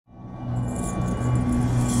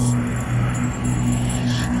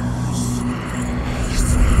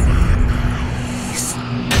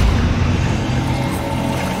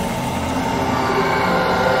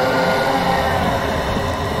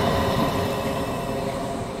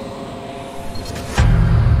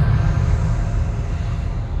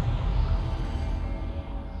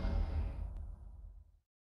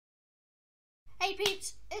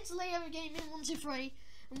it's Leo Gaming 123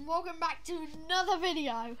 and welcome back to another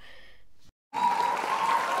video.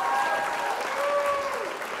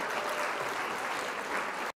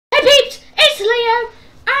 Hey peeps, it's Leo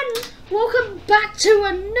and welcome back to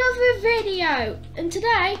another video. And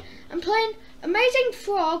today I'm playing Amazing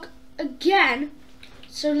Frog again.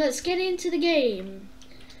 So let's get into the game.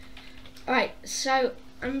 Alright, so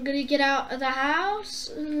I'm gonna get out of the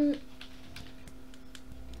house.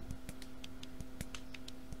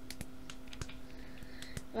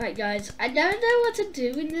 Alright guys, I don't know what to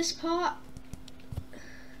do in this part.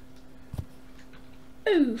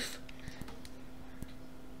 Oof.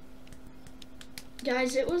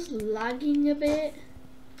 Guys, it was lagging a bit.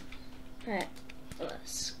 Right,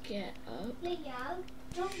 let's get up. Leo,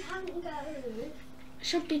 jump and go. I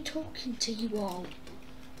should be talking to you all.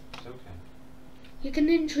 It's okay. You can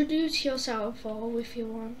introduce yourself all if you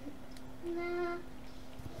want. Nah.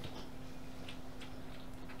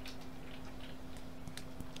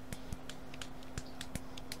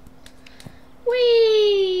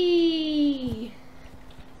 Whee!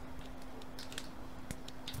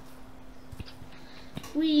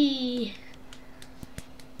 Whee!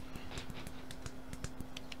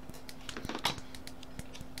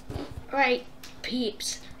 Right,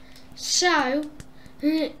 peeps. So,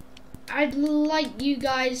 I'd like you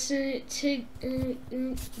guys to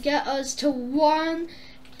get us to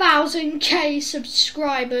 1,000k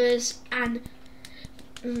subscribers and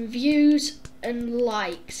views and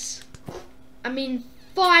likes. I mean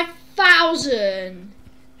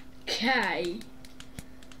 5,000k.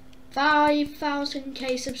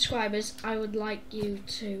 5,000k subscribers. I would like you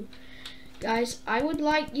to, guys. I would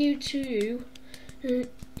like you to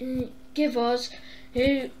give us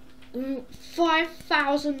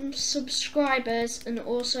 5,000 subscribers and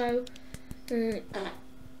also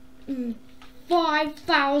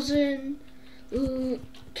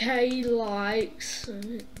 5,000k likes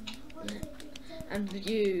and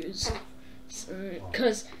views.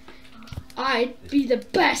 Because I'd be the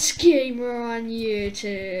best gamer on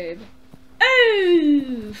YouTube.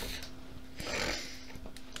 Oof!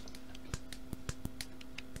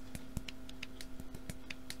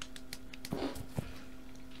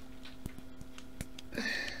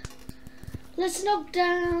 Let's knock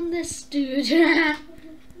down this dude.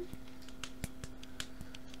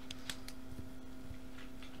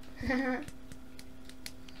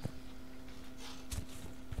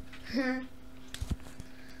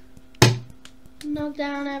 Knock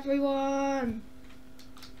down everyone.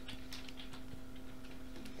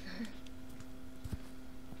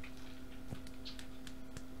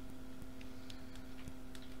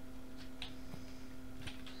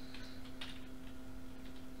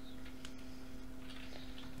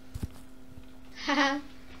 Haha.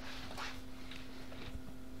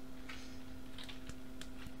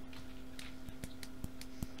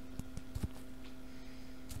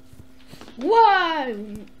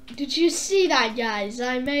 Whoa! Did you see that, guys?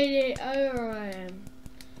 I made it over him.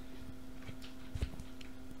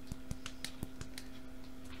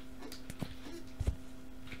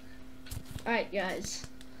 Alright, guys.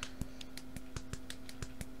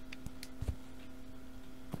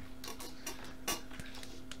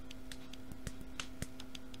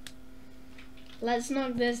 Let's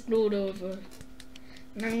knock this dude over.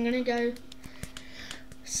 And I'm gonna go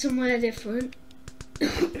somewhere different.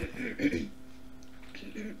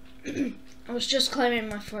 I was just clearing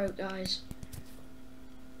my throat, guys.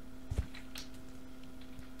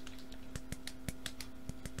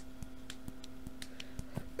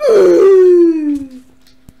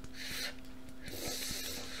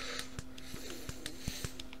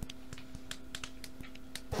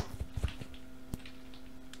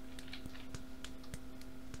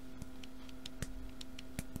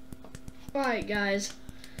 Right, guys.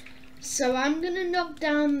 So I'm gonna knock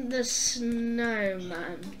down the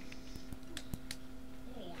snowman.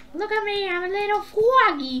 Look at me, I'm a little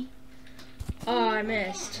froggy. Oh, I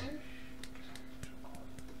missed.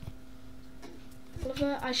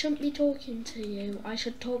 Oliver, I shouldn't be talking to you. I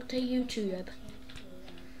should talk to YouTube.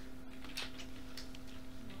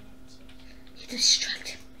 You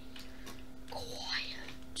distracted me.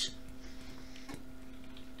 Quiet.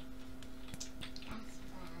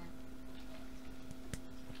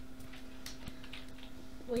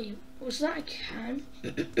 Wait, was that a can?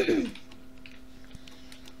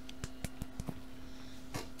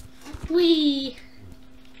 Wee.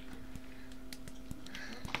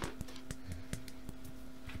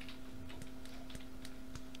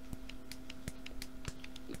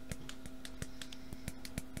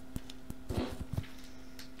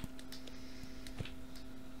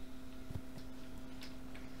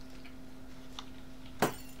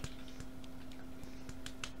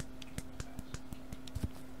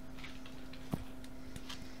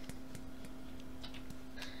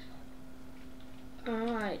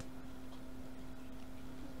 Alright.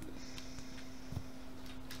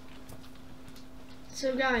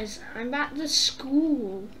 So guys, I'm at the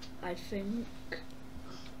school, I think.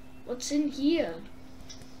 What's in here?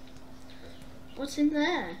 What's in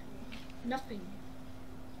there? Nothing.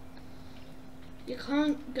 You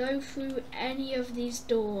can't go through any of these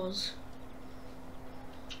doors.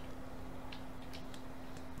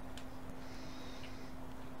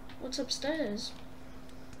 What's upstairs?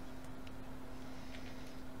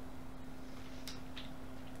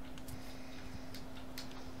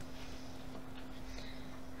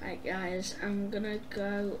 Right guys, I'm gonna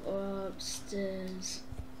go upstairs.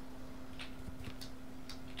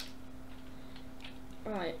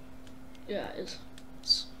 Right guys,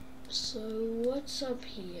 so what's up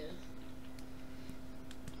here?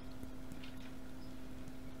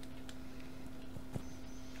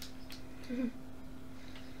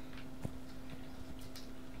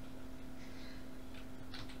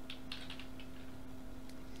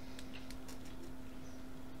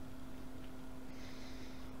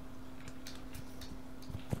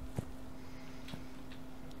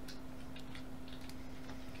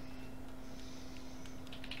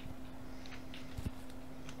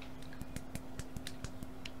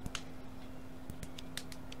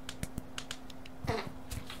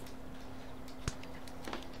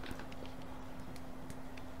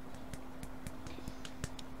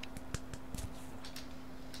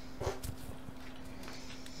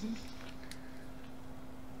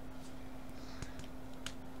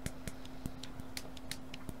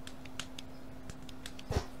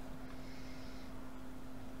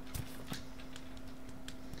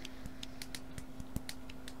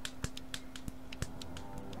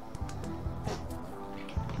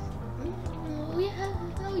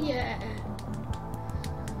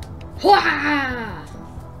 Wah!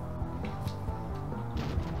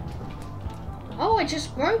 Oh, I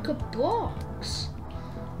just broke a box.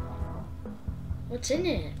 What's in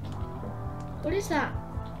it? What is that?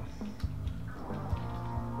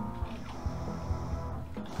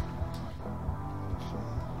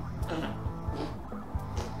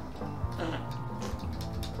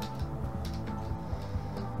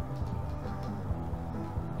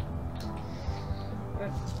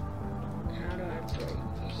 How do I break it?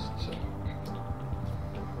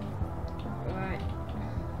 Right.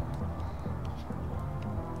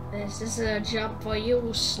 This is a job for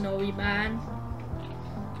you, Snowy Man.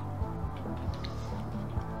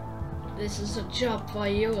 This is a job for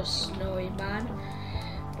you, Snowy Man.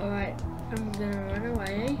 Alright, I'm gonna run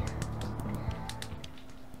away.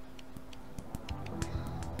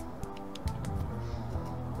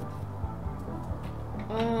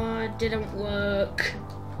 Oh, it didn't work.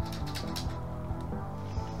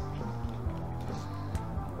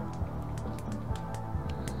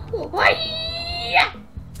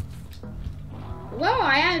 Well,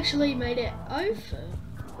 I actually made it over.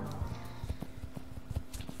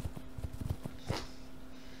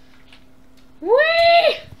 Whee!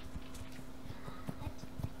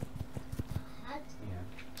 I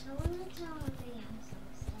want to tell the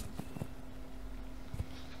answers.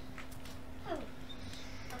 Oh,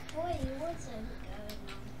 before you wasn't going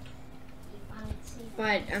on. You might see.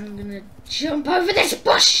 Right, I'm gonna jump over this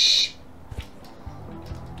bush!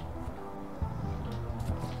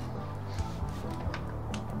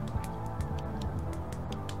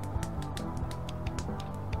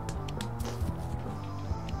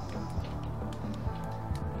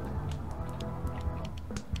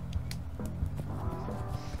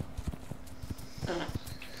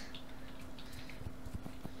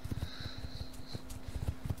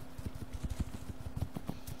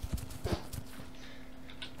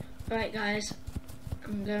 Right guys,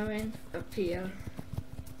 I'm going up here.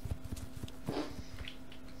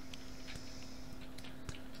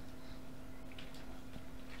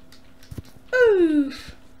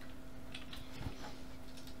 Oof!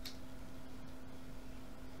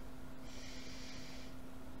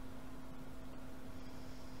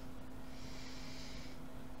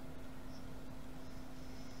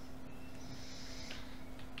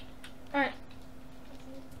 Alright.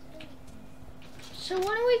 So when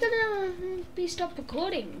are we gonna stop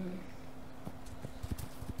recording?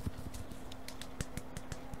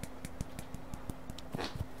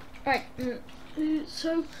 Right,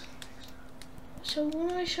 so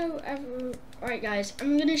when I show right guys,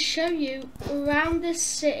 I'm gonna show you around this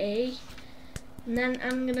city, and then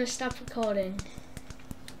I'm gonna stop recording.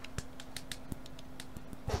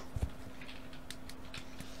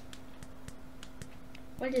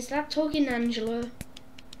 Wait, is that talking Angela?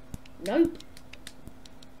 Nope.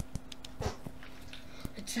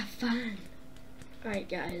 It's a fan. Right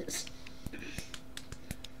guys.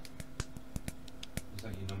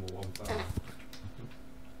 take your number one fan.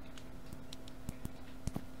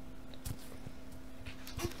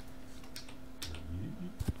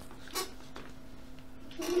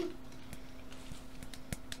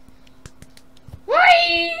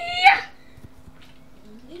 Whee!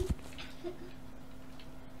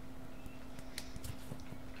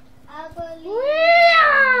 I believe.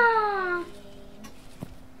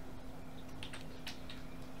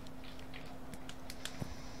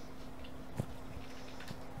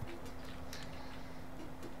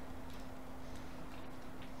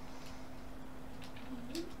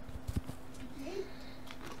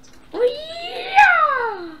 Whee!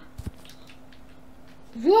 Yeah!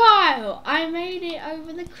 Wow, I made it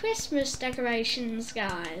over the Christmas decorations,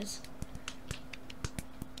 guys.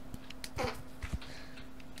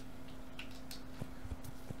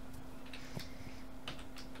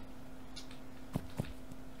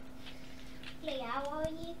 Leah, how are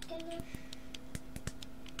you gonna?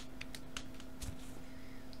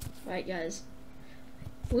 Right, guys.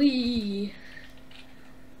 Wee.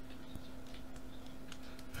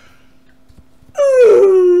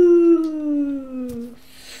 Ooh.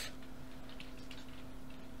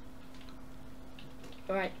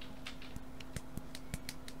 All right.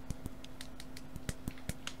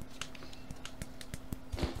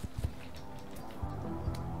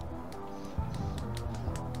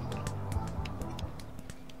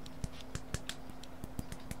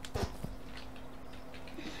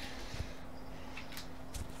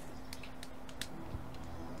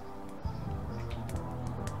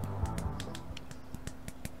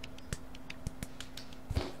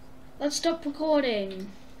 Let's stop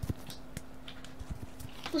recording.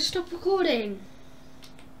 Let's stop recording.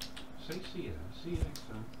 Say see you. See you next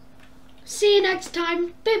time. See you next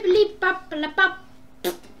time. Bibbly bop bop.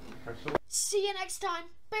 Press all. See you next time.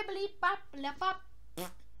 Bibbly bop bop.